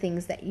out of the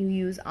things that you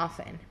use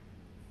often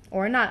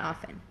or not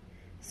often.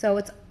 So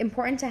it's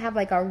important to have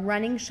a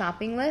running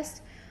shopping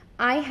list.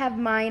 I have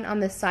mine on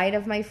the side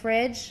of my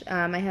fridge.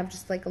 I have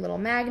just a little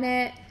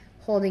magnet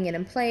holding it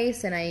in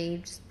place, and I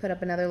just put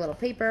up another little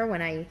paper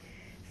when I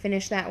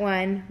finish that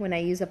one, when I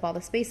use up all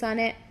the space on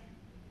it.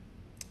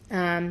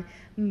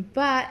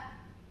 But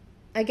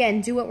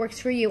again, do what works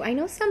for you. I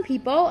know some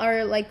people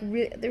are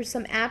there's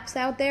some apps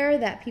out there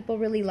that people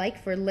really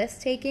like for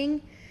list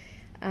taking.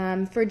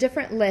 For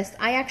different lists,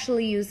 I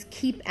actually use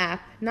Keep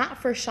app, not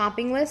for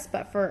shopping lists,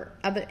 but for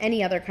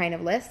any other kind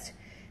of list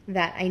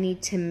that I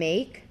need to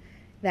make,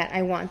 that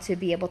I want to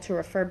be able to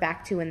refer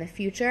back to in the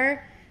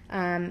future.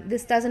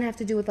 This doesn't have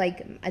to do with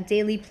a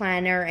daily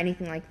planner or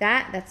anything like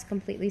that. That's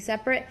completely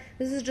separate.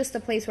 This is just a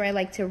place where I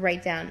like to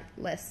write down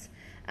lists.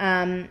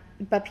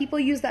 But people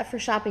use that for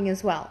shopping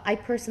as well. I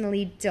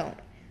personally don't.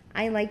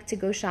 I like to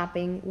go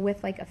shopping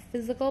with a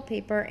physical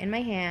paper in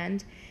my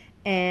hand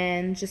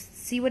and just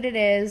see what it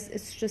is.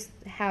 It's just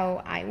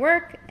how I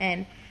work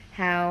and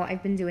how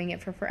I've been doing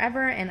it for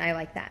forever, and I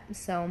like that.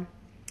 So,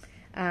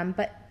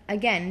 but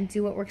again,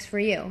 do what works for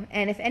you.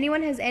 And if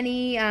anyone has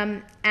any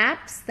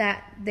apps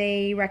that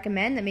they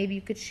recommend that maybe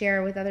you could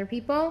share with other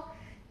people,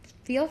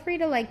 feel free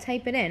to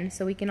type it in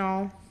so we can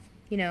all,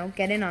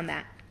 get in on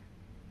that.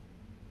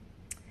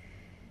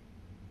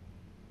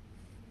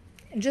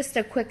 Just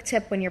a quick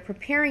tip when you're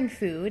preparing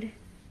food.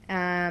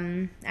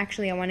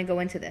 Actually, I want to go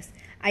into this.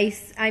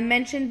 I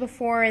mentioned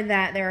before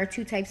that there are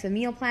 2 types of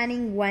meal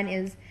planning. One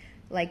is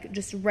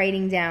just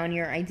writing down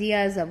your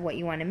ideas of what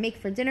you want to make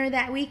for dinner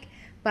that week,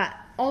 but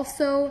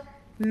also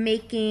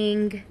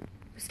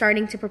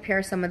starting to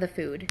prepare some of the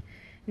food.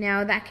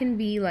 Now that can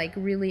be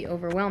really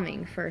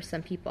overwhelming for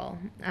some people.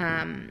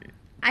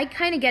 I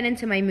kind of get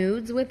into my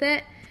moods with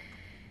it.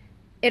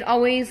 It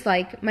always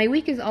my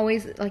week is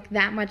always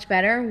that much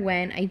better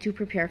when I do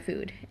prepare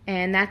food,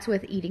 and that's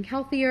with eating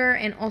healthier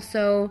and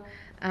also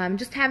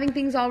just having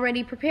things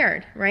already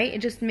prepared, right? It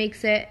just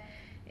makes it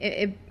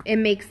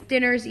makes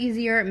dinners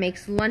easier, it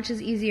makes lunches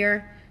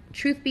easier.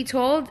 Truth be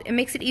told, it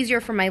makes it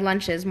easier for my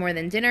lunches more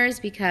than dinners,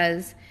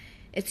 because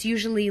it's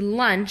usually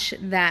lunch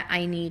that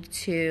I need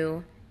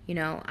to,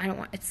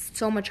 it's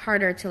so much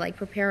harder to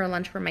prepare a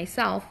lunch for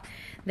myself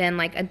than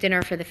a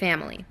dinner for the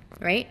family,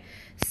 right?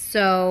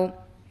 So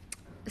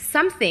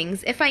some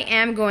things, if I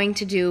am going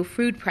to do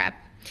food prep,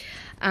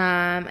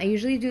 I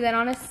usually do that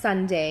on a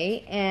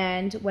Sunday,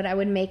 and what I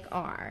would make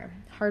are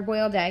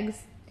hard-boiled eggs.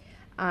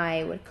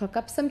 I would cook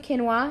up some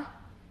quinoa.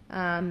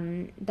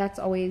 That's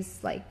always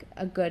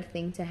a good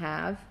thing to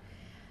have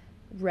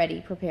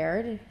ready,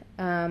 prepared.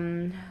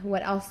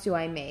 What else do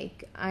I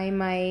make? I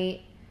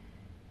might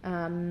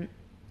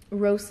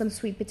roast some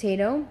sweet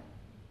potato.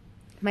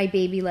 My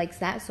baby likes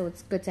that, so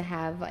it's good to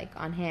have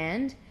on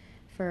hand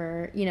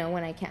for,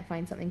 when I can't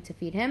find something to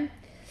feed him.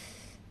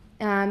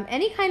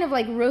 Any kind of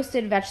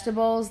roasted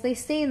vegetables, they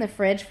stay in the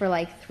fridge for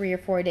 3 or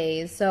 4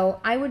 days, so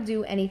I would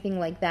do anything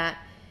like that.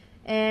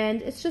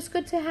 And it's just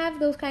good to have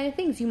those kind of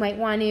things. You might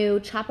want to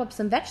chop up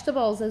some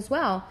vegetables as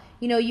well.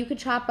 You could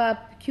chop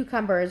up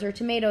cucumbers or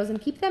tomatoes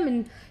and keep them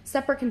in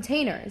separate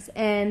containers,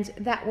 and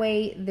that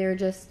way they're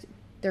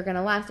going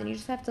to last, and you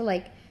just have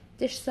to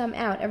dish some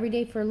out every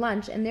day for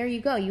lunch, and there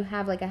you go. You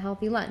have a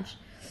healthy lunch.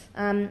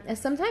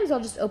 Sometimes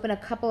I'll just open a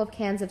couple of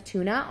cans of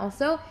tuna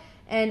also,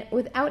 and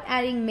without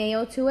adding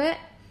mayo to it,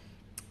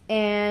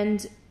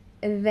 and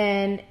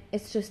then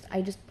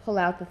I just pull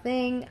out the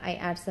thing, I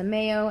add some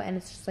mayo, and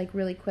it's just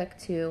really quick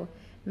to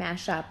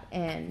mash up,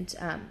 and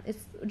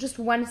it's just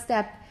one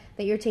step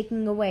that you're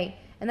taking away.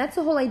 And that's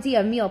the whole idea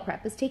of meal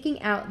prep, is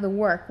taking out the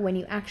work when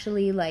you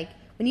actually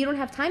when you don't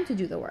have time to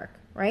do the work,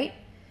 right?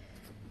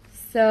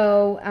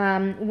 So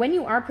when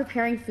you are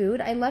preparing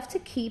food, I love to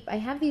I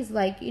have these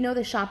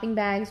the shopping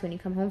bags when you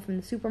come home from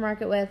the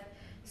supermarket with.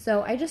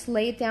 So I just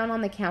lay it down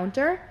on the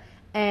counter,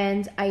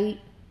 And I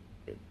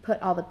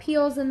put all the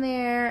peels in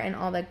there and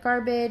all the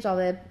garbage, all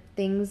the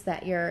things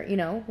that you're,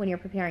 when you're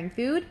preparing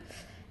food,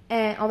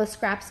 and all the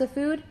scraps of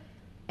food.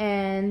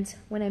 And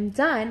when I'm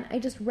done, I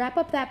just wrap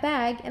up that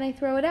bag and I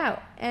throw it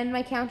out. And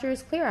my counter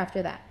is clear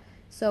after that.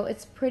 So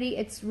it's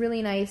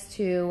really nice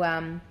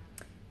to,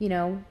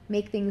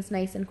 make things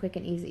nice and quick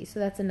and easy. So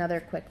that's another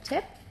quick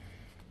tip.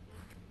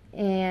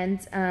 And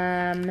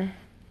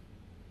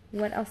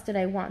what else did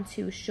I want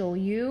to show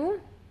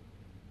you?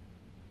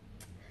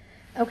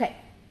 Okay,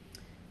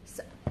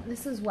 so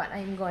this is what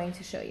I'm going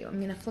to show you. I'm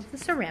going to flip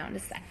this around a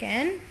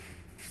second.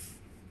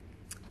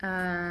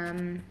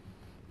 A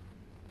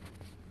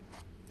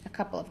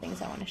couple of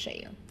things I want to show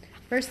you.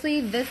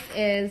 Firstly, this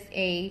is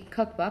a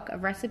cookbook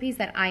of recipes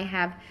that I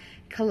have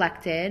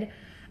collected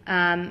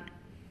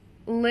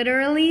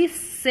literally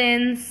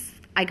since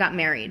I got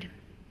married,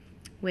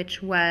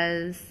 which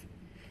was,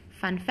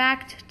 fun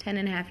fact,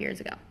 10.5 years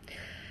ago.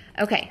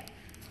 Okay,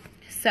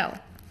 so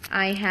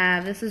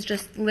this is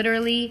just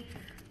literally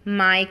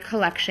my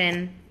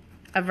collection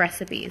of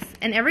recipes.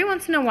 And every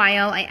once in a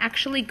while, I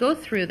actually go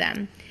through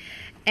them.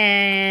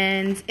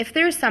 And if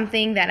there's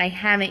something that I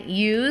haven't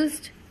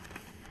used,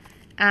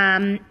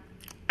 I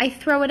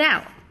throw it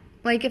out.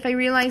 Like if I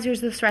realize there's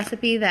this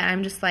recipe that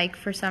I'm just like,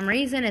 for some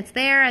reason it's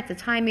there at the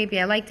time, maybe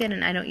I liked it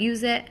and I don't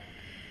use it,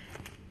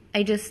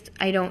 I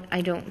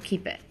don't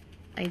keep it.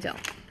 I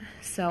don't.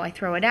 So I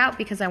throw it out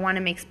because I want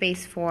to make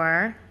space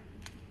for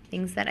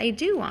things that I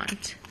do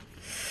want.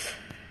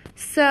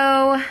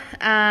 So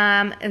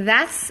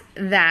that's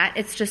that.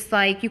 It's just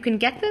like you can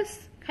get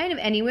this kind of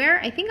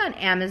anywhere. I think on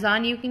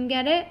Amazon you can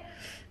get it.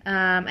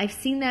 I've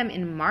seen them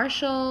in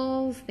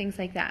Marshalls, things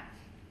like that.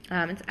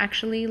 It's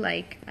actually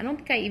like, I don't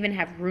think I even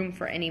have room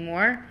for any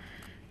more,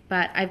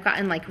 but I've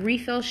gotten like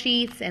refill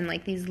sheets and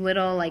like these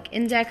little like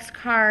index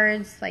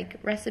cards, like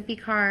recipe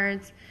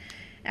cards.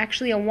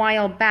 Actually, a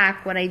while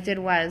back, what I did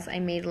was I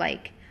made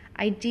like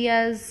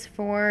ideas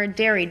for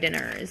dairy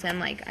dinners and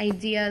like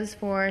ideas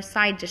for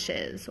side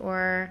dishes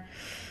or,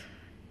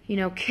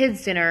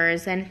 kids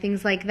dinners and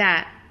things like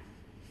that.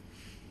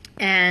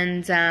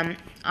 And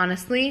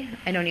honestly,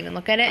 I don't even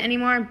look at it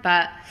anymore,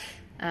 but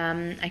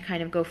I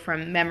kind of go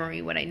from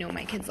memory what I know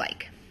my kids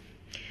like.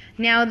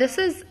 Now, this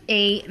is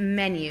a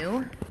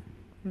menu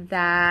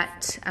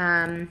that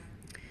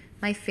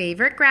my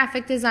favorite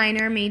graphic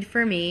designer made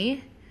for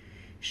me,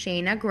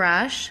 Shayna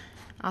Grush.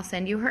 I'll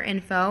send you her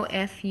info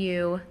if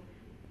you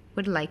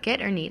would like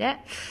it or need it.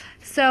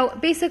 So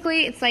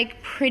basically, it's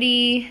like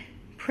pretty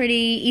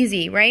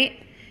easy, right?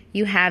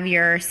 You have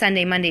your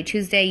Sunday, Monday,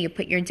 Tuesday. You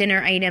put your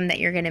dinner item that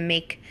you're going to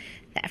make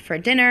that for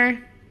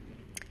dinner.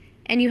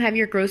 And you have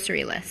your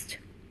grocery list,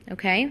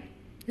 okay?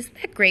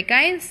 Isn't that great,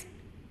 guys?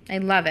 I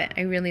love it.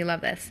 I really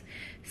love this.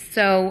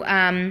 So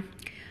I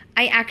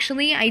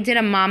did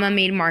a Mama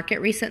Made Market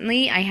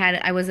recently.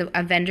 I was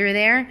a vendor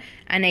there,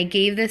 and I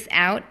gave this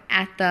out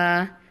at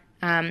the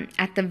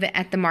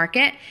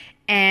market.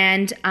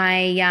 And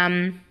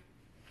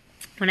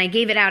when I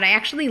gave it out, I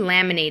actually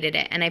laminated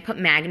it and I put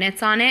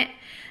magnets on it,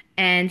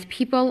 and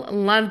people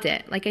loved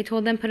it. Like I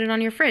told them, put it on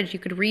your fridge. You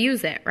could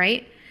reuse it,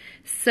 right?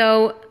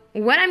 So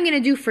what I'm going to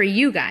do for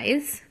you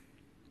guys,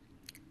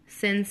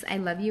 since I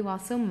love you all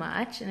so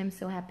much and I'm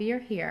so happy you're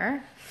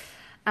here,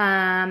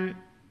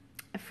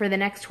 for the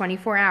next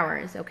 24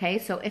 hours, okay?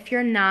 So if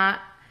you're not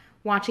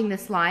watching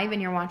this live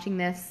and you're watching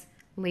this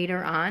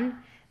later on,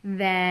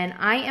 then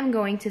I am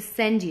going to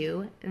send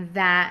you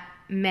that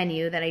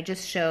menu that I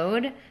just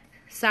showed.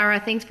 Sarah,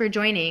 thanks for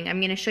joining. I'm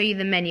going to show you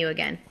the menu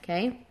again,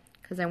 okay?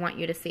 Because I want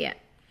you to see it.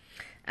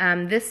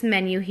 This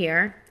menu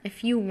here,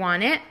 if you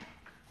want it,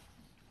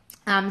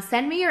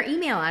 send me your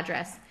email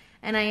address,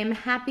 and I am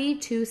happy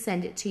to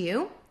send it to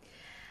you.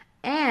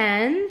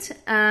 And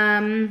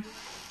I'm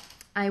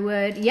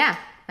going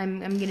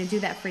to do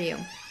that for you.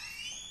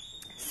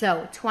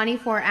 So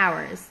 24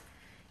 hours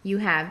you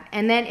have.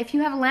 And then if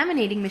you have a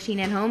laminating machine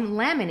at home,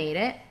 laminate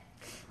it,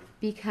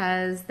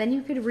 because then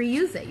you could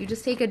reuse it. You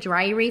just take a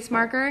dry erase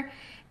marker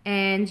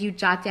and you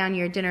jot down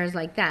your dinners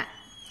like that.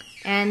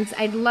 And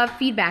I'd love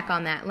feedback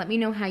on that. Let me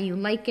know how you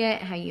like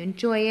it, how you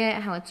enjoy it,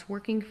 how it's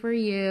working for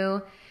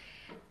you.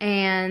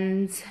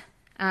 And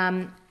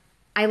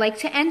I like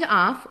to end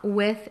off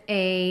with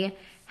a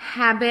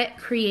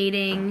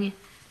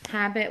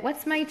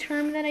what's my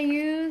term that I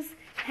use?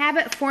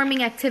 Habit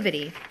forming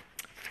activity.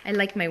 I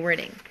like my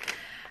wording.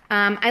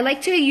 I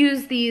like to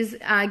use these,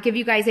 give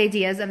you guys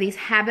ideas of these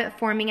habit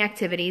forming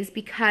activities,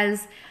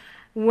 because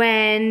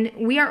when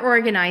we are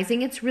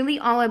organizing, it's really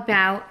all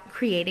about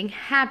creating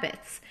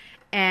habits.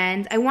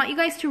 And I want you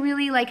guys to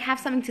really have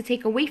something to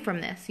take away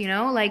from this,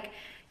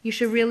 you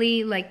should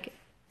really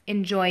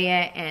enjoy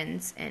it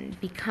and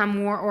become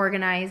more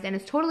organized. And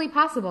it's totally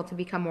possible to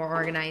become more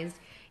organized,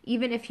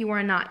 even if you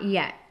are not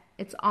yet.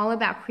 It's all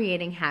about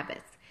creating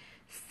habits.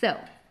 So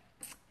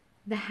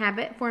the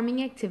habit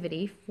forming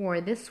activity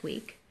for this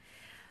week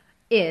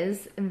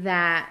is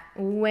that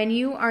when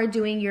you are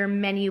doing your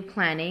menu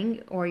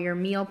planning or your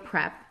meal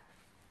prep,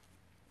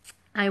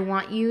 I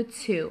want you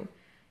to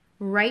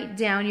write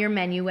down your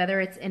menu,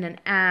 whether it's in an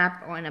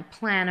app or in a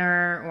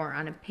planner or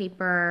on a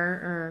paper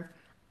or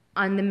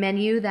on the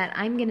menu that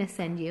I'm going to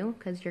send you,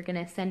 because you're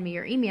going to send me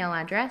your email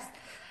address.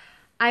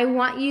 I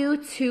want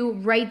you to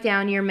write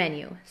down your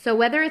menu. So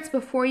whether it's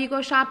before you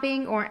go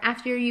shopping or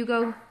after you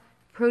go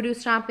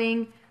produce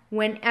shopping,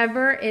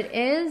 whenever it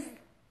is,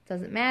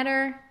 doesn't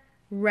matter,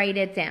 write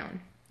it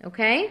down,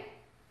 okay?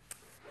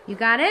 You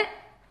got it?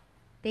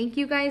 Thank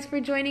you guys for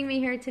joining me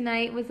here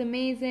tonight. It was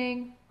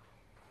amazing.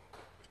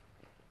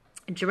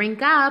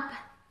 Drink up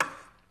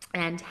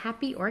and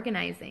happy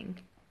organizing.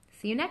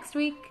 See you next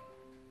week.